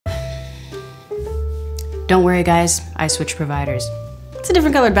Don't worry guys, I switched providers. It's a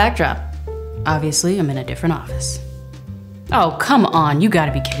different colored backdrop. Obviously, I'm in a different office. Oh, come on, you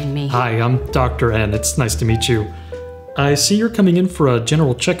gotta be kidding me. Hi, I'm Dr. N. It's nice to meet you. I see you're coming in for a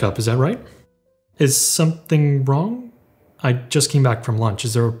general checkup, is that right? Is something wrong? I just came back from lunch.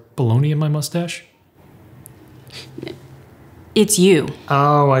 Is there bologna in my mustache? It's you.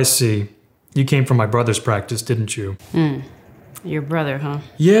 Oh, I see. You came from my brother's practice, didn't you? Your brother, huh?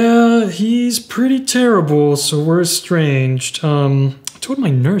 Yeah, he's pretty terrible, so we're estranged. I told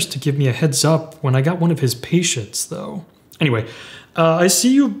my nurse to give me a heads up when I got one of his patients, though. Anyway, I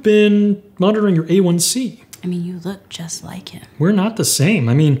see you've been monitoring your A1C. I mean, you look just like him. We're not the same.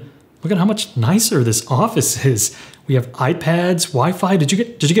 I mean, look at how much nicer this office is. We have iPads, Wi-Fi. Did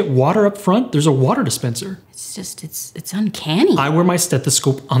you get water up front? There's a water dispenser. It's uncanny. I wear my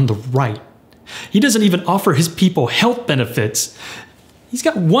stethoscope on the right. He doesn't even offer his people health benefits. He's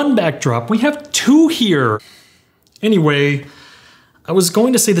got one backdrop. We have two here. Anyway, I was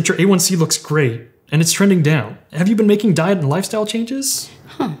going to say that your A1C looks great and it's trending down. Have you been making diet and lifestyle changes?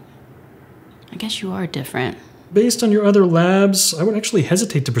 Huh. I guess you are different. Based on your other labs, I would actually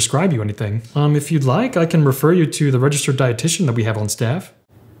hesitate to prescribe you anything. If you'd like, I can refer you to the registered dietitian that we have on staff.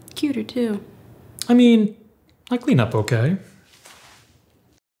 Cuter too. I mean, I clean up okay.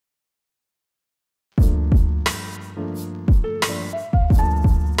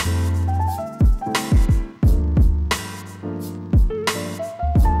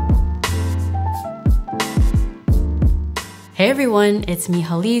 Hey everyone, it's me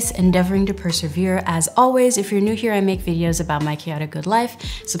Hallease, endeavoring to persevere. As always, if you're new here, I make videos about my chaotic good life.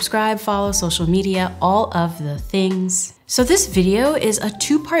 Subscribe, follow, social media, all of the things. So this video is a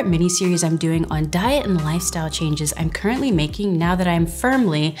two-part mini-series I'm doing on diet and lifestyle changes I'm currently making now that I'm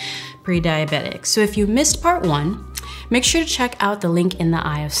firmly pre-diabetic. So if you missed part one, make sure to check out the link in the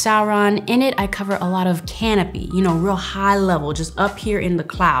Eye of Sauron. In it, I cover a lot of canopy, real high level, just up here in the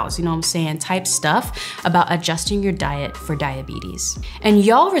clouds, you know what I'm saying, type stuff about adjusting your diet for diabetes. And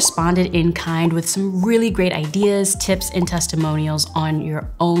y'all responded in kind with some really great ideas, tips, and testimonials on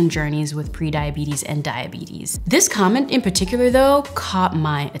your own journeys with prediabetes and diabetes. This comment in particular though, caught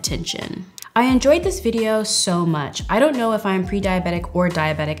my attention. I enjoyed this video so much. I don't know if I'm pre-diabetic or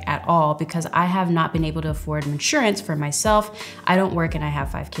diabetic at all because I have not been able to afford insurance for myself. I don't work and I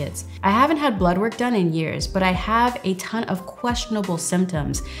have 5 kids. I haven't had blood work done in years, but I have a ton of questionable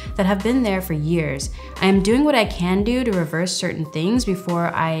symptoms that have been there for years. I am doing what I can do to reverse certain things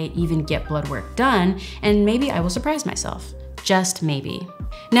before I even get blood work done, and maybe I will surprise myself. Just maybe.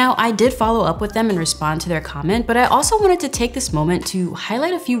 Now, I did follow up with them and respond to their comment, but I also wanted to take this moment to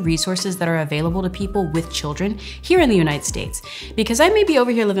highlight a few resources that are available to people with children here in the United States. Because I may be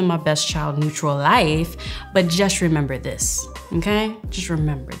over here living my best child neutral life, but just remember this, okay? Just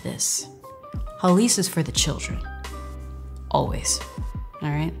remember this. Hallease is for the children. Always, all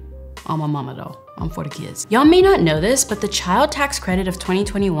right? On my mama though. I'm for the kids. Y'all may not know this, but the child tax credit of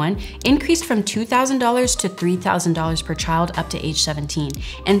 2021 increased from $2,000 to $3,000 per child up to age 17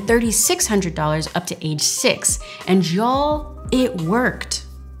 and $3,600 up to age 6. And y'all, it worked.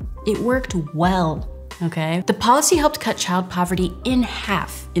 It worked well, okay? The policy helped cut child poverty in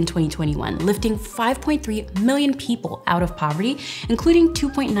half in 2021, lifting 5.3 million people out of poverty, including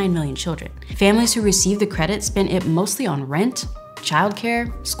 2.9 million children. Families who received the credit spent it mostly on rent,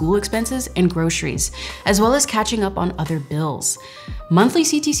 childcare, school expenses, and groceries, as well as catching up on other bills. Monthly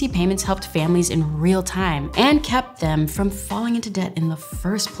CTC payments helped families in real time and kept them from falling into debt in the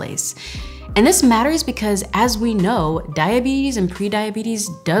first place. And this matters because, as we know, diabetes and prediabetes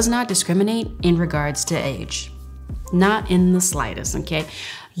does not discriminate in regards to age. Not in the slightest, okay?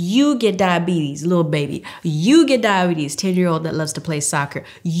 You get diabetes, little baby. You get diabetes, 10-year-old that loves to play soccer.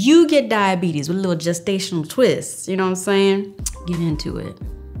 You get diabetes with a little gestational twist, you know what I'm saying? Get into it.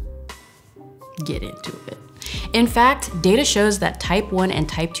 Get into it. In fact, data shows that type 1 and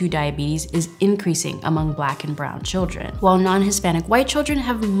type 2 diabetes is increasing among Black and brown children, while non-Hispanic white children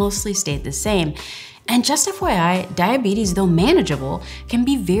have mostly stayed the same. And just FYI, diabetes, though manageable, can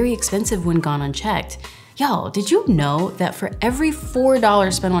be very expensive when gone unchecked. Y'all, did you know that for every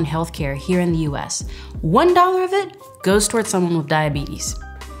 $4 spent on healthcare here in the US, $1 of it goes towards someone with diabetes?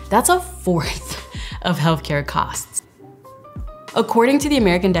 That's a fourth of healthcare costs. According to the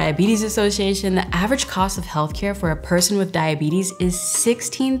American Diabetes Association, the average cost of healthcare for a person with diabetes is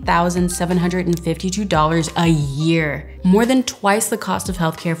 $16,752 a year, more than twice the cost of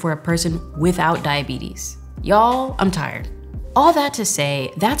healthcare for a person without diabetes. Y'all, I'm tired. All that to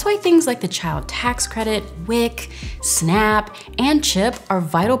say, that's why things like the Child Tax Credit, WIC, SNAP, and CHIP are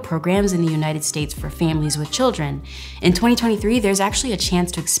vital programs in the United States for families with children. In 2023, there's actually a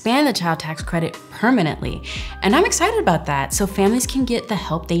chance to expand the Child Tax Credit permanently. And I'm excited about that, so families can get the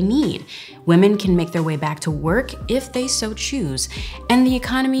help they need. Women can make their way back to work if they so choose, and the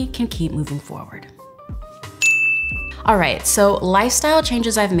economy can keep moving forward. All right, so lifestyle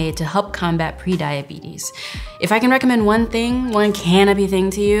changes I've made to help combat prediabetes. If I can recommend one canopy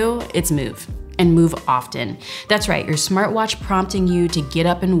thing to you, it's move. And move often. That's right, your smartwatch prompting you to get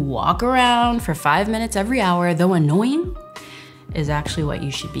up and walk around for 5 minutes every hour, though annoying, is actually what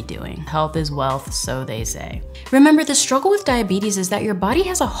you should be doing. Health is wealth, so they say. Remember, the struggle with diabetes is that your body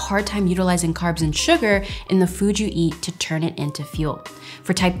has a hard time utilizing carbs and sugar in the food you eat to turn it into fuel.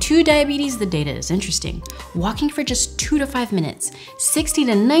 For type 2 diabetes, the data is interesting. Walking for just 2 to 5 minutes, 60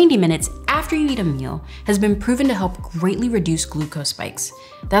 to 90 minutes after you eat a meal has been proven to help greatly reduce glucose spikes.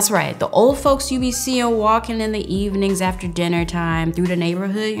 That's right, the old folks you be seeing walking in the evenings after dinner time through the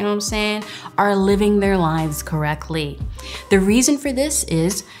neighborhood, you know what I'm saying, are living their lives correctly. The reason for this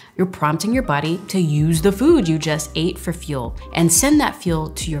is you're prompting your body to use the food you just ate for fuel and send that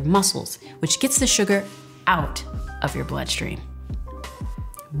fuel to your muscles, which gets the sugar out of your bloodstream.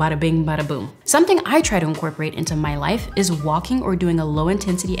 Bada bing, bada boom. Something I try to incorporate into my life is walking or doing a low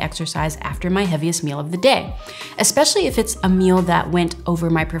intensity exercise after my heaviest meal of the day, especially if it's a meal that went over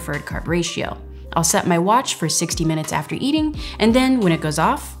my preferred carb ratio. I'll set my watch for 60 minutes after eating, and then when it goes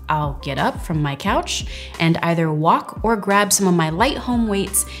off, I'll get up from my couch and either walk or grab some of my light home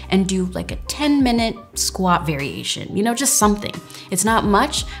weights and do like a 10-minute squat variation, you know, just something. It's not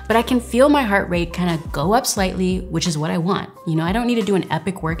much, but I can feel my heart rate kind of go up slightly, which is what I want. You know, I don't need to do an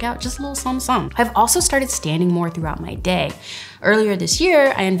epic workout, just a little something. I've also started standing more throughout my day. Earlier this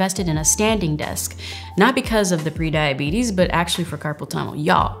year, I invested in a standing desk, not because of the prediabetes, but actually for carpal tunnel.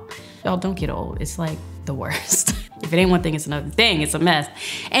 Y'all don't get old. It's like the worst. If it ain't one thing, it's another thing. It's a mess.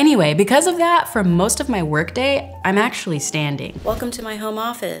 Anyway, because of that, for most of my workday, I'm actually standing. Welcome to my home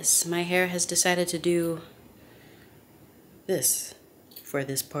office. My hair has decided to do this for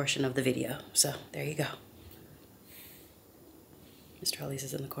this portion of the video. So there you go. Mr. Hallease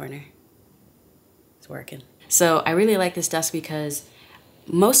is in the corner. It's working. So I really like this desk because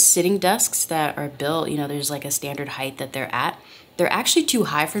most sitting desks that are built, you know, there's like a standard height that they're at. They're actually too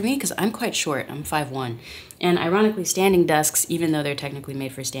high for me because I'm quite short. I'm 5'1". And ironically, standing desks, even though they're technically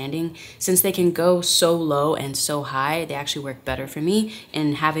made for standing, since they can go so low and so high, they actually work better for me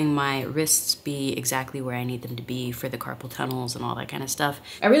in having my wrists be exactly where I need them to be for the carpal tunnels and all that kind of stuff.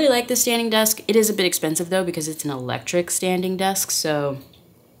 I really like this standing desk. It is a bit expensive though because it's an electric standing desk, so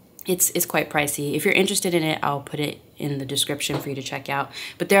it's quite pricey. If you're interested in it, I'll put it in the description for you to check out.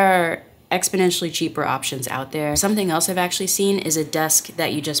 But there are exponentially cheaper options out there. Something else I've actually seen is a desk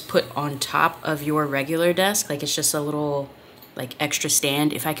that you just put on top of your regular desk. Like it's just a little like extra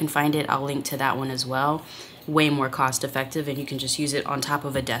stand. If I can find it, I'll link to that one as well. Way more cost effective, and you can just use it on top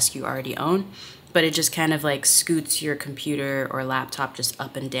of a desk you already own. But it just kind of like scoots your computer or laptop just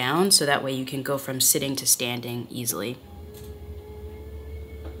up and down, so that way you can go from sitting to standing easily.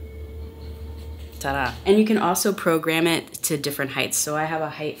 Ta-da. And you can also program it to different heights. So I have a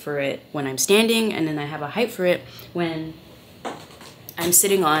height for it when I'm standing, and then I have a height for it when I'm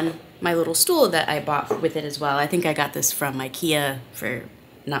sitting on my little stool that I bought with it as well. I think I got this from IKEA for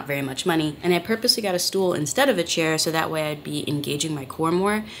not very much money. And I purposely got a stool instead of a chair so that way I'd be engaging my core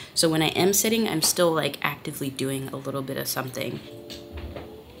more. So when I am sitting, I'm still like actively doing a little bit of something.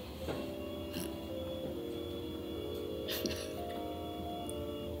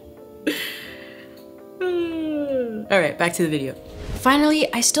 All right, back to the video.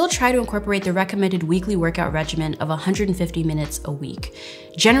 Finally, I still try to incorporate the recommended weekly workout regimen of 150 minutes a week.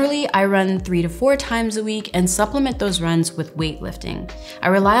 Generally, I run 3 to 4 times a week and supplement those runs with weightlifting. I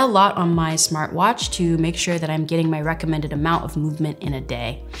rely a lot on my smartwatch to make sure that I'm getting my recommended amount of movement in a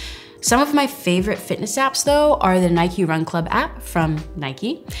day. Some of my favorite fitness apps though are the Nike Run Club app from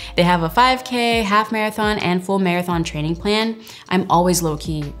Nike. They have a 5K, half marathon, and full marathon training plan. I'm always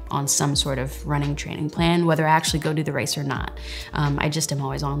low-key on some sort of running training plan, whether I actually go do the race or not. I just am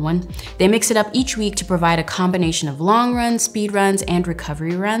always on one. They mix it up each week to provide a combination of long runs, speed runs, and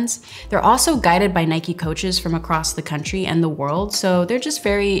recovery runs. They're also guided by Nike coaches from across the country and the world, so they're just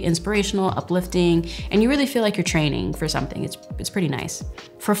very inspirational, uplifting, and you really feel like you're training for something. It's pretty nice.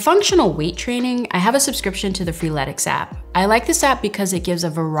 For functional weight training, I have a subscription to the Freeletics app. I like this app because it gives a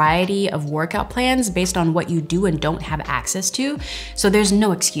variety of workout plans based on what you do and don't have access to, so there's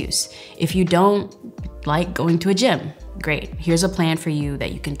no excuse. If you don't like going to a gym, great. Here's a plan for you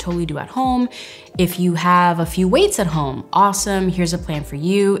that you can totally do at home. If you have a few weights at home, awesome. Here's a plan for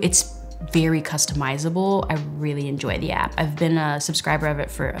you. It's very customizable. I really enjoy the app. I've been a subscriber of it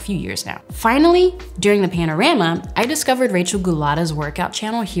for a few years now. Finally, during the panorama, I discovered Rachel Gulotta's workout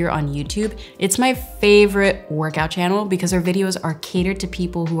channel here on YouTube. It's my favorite workout channel because her videos are catered to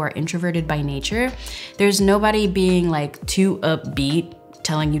people who are introverted by nature. There's nobody being like too upbeat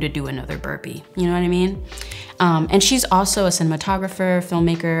telling you to do another burpee. You know what I mean? And she's also a cinematographer,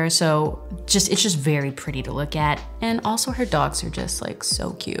 filmmaker, so it's just very pretty to look at. And also her dogs are just like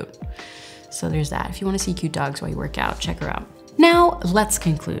so cute. So there's that. If you want to see cute dogs while you work out, check her out. Now let's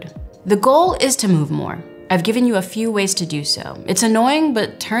conclude. The goal is to move more. I've given you a few ways to do so. It's annoying,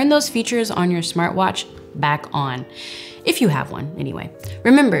 but turn those features on your smartwatch back on. If you have one, anyway.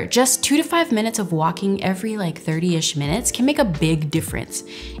 Remember, just 2 to 5 minutes of walking every like 30-ish minutes can make a big difference.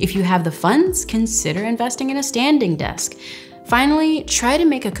 If you have the funds, consider investing in a standing desk. Finally, try to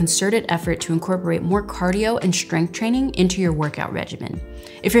make a concerted effort to incorporate more cardio and strength training into your workout regimen.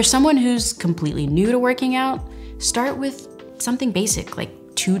 If you're someone who's completely new to working out, start with something basic, like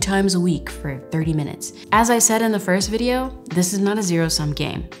 2 times a week for 30 minutes. As I said in the first video, this is not a zero-sum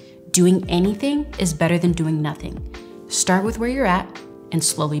game. Doing anything is better than doing nothing. Start with where you're at and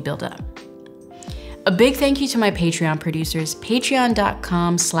slowly build up. A big thank you to my Patreon producers,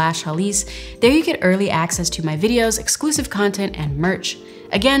 patreon.com/Hallease. There you get early access to my videos, exclusive content, and merch.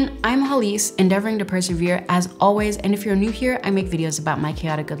 Again, I'm Hallease, endeavoring to persevere as always, and if you're new here, I make videos about my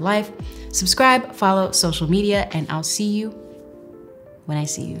chaotic good life. Subscribe, follow social media, and I'll see you when I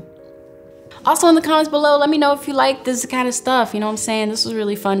see you. Also in the comments below, let me know if you like this kind of stuff, you know what I'm saying? This was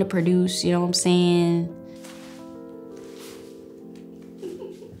really fun to produce, you know what I'm saying?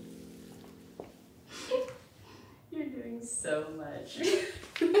 So much.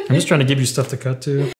 I'm just trying to give you stuff to cut to.